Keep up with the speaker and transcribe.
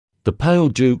The Pale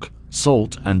Duke,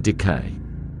 Salt and Decay.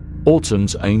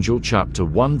 Autumn's Angel Chapter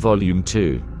 1 Volume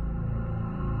 2.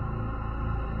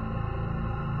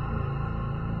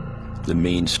 The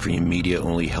mainstream media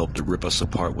only help to rip us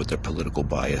apart with their political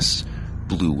bias.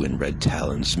 Blue and red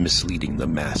talons misleading the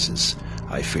masses.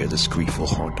 I fear this grief will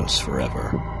haunt us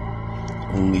forever.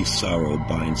 Only sorrow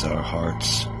binds our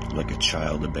hearts, like a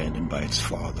child abandoned by its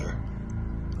father.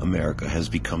 America has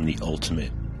become the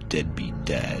ultimate deadbeat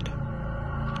dad.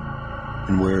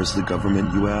 And where is the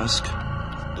government, you ask?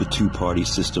 The two-party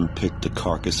system picked the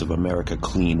carcass of America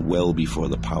clean well before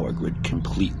the power grid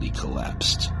completely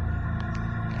collapsed.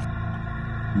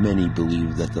 Many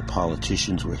believe that the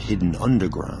politicians were hidden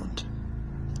underground,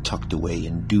 tucked away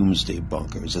in doomsday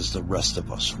bunkers as the rest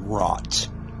of us rot.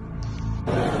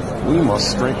 We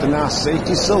must strengthen our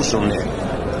safety social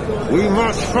net. We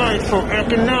must fight for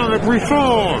economic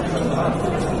reform.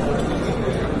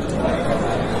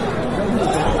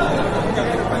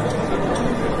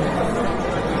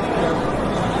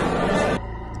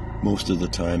 Most of the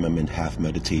time I'm in half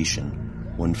meditation,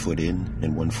 1 foot in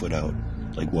and 1 foot out,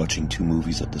 like watching 2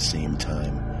 movies at the same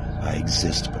time. I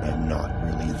exist, but I'm not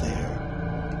really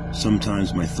there.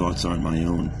 Sometimes my thoughts aren't my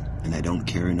own, and I don't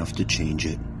care enough to change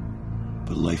it.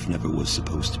 But life never was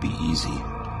supposed to be easy.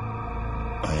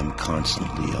 I am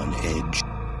constantly on edge,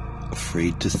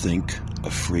 afraid to think,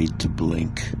 afraid to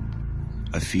blink.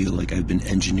 I feel like I've been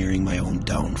engineering my own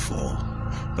downfall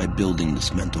by building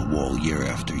this mental wall year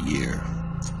after year.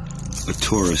 A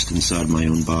tourist inside my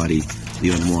own body, the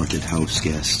unwanted house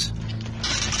guest.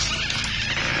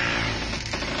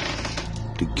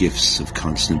 The gifts of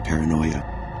constant paranoia.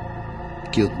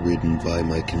 Guilt-ridden by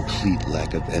my complete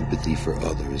lack of empathy for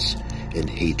others and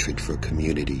hatred for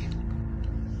community.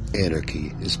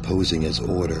 Anarchy is posing as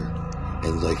order,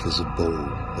 and life is a bowl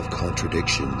of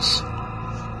contradictions.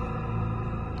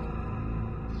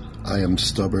 I am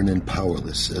stubborn and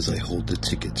powerless as I hold the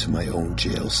ticket to my own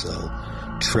jail cell,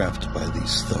 trapped by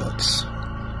these thoughts.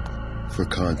 For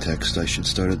context, I should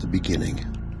start at the beginning.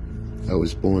 I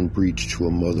was born breech to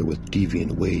a mother with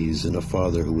deviant ways and a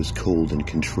father who was cold and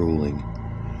controlling,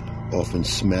 often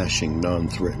smashing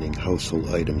non-threatening household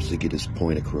items to get his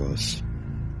point across.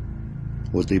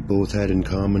 What they both had in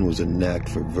common was a knack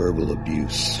for verbal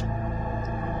abuse.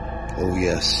 Oh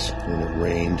yes, when it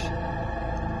rained,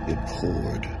 it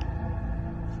poured.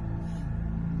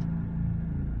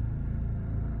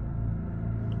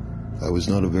 I was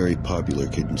not a very popular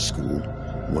kid in school,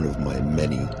 one of my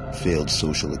many failed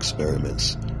social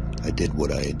experiments. I did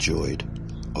what I enjoyed,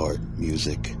 art,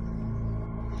 music,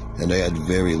 and I had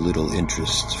very little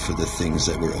interest for the things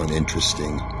that were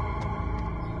uninteresting.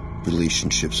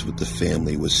 Relationships with the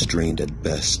family was strained at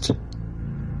best.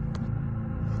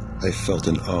 I felt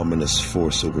an ominous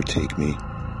force overtake me,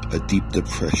 a deep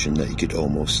depression that you could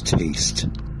almost taste.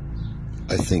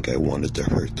 I think I wanted to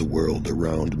hurt the world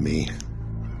around me,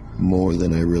 more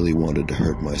than I really wanted to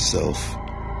hurt myself.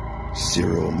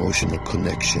 Zero emotional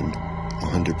connection,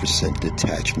 100%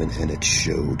 detachment, and it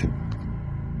showed.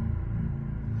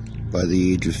 By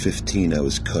the age of 15, I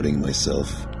was cutting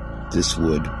myself. This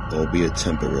would, albeit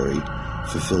temporary,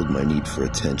 fulfilled my need for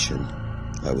attention.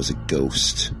 I was a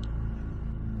ghost.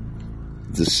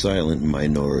 The silent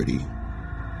minority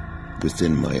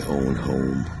within my own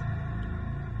home.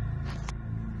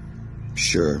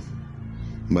 Sure,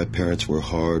 my parents were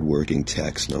hard-working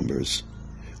tax numbers.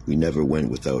 We never went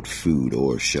without food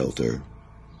or shelter.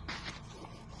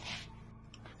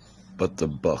 But the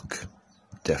buck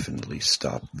definitely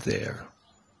stopped there.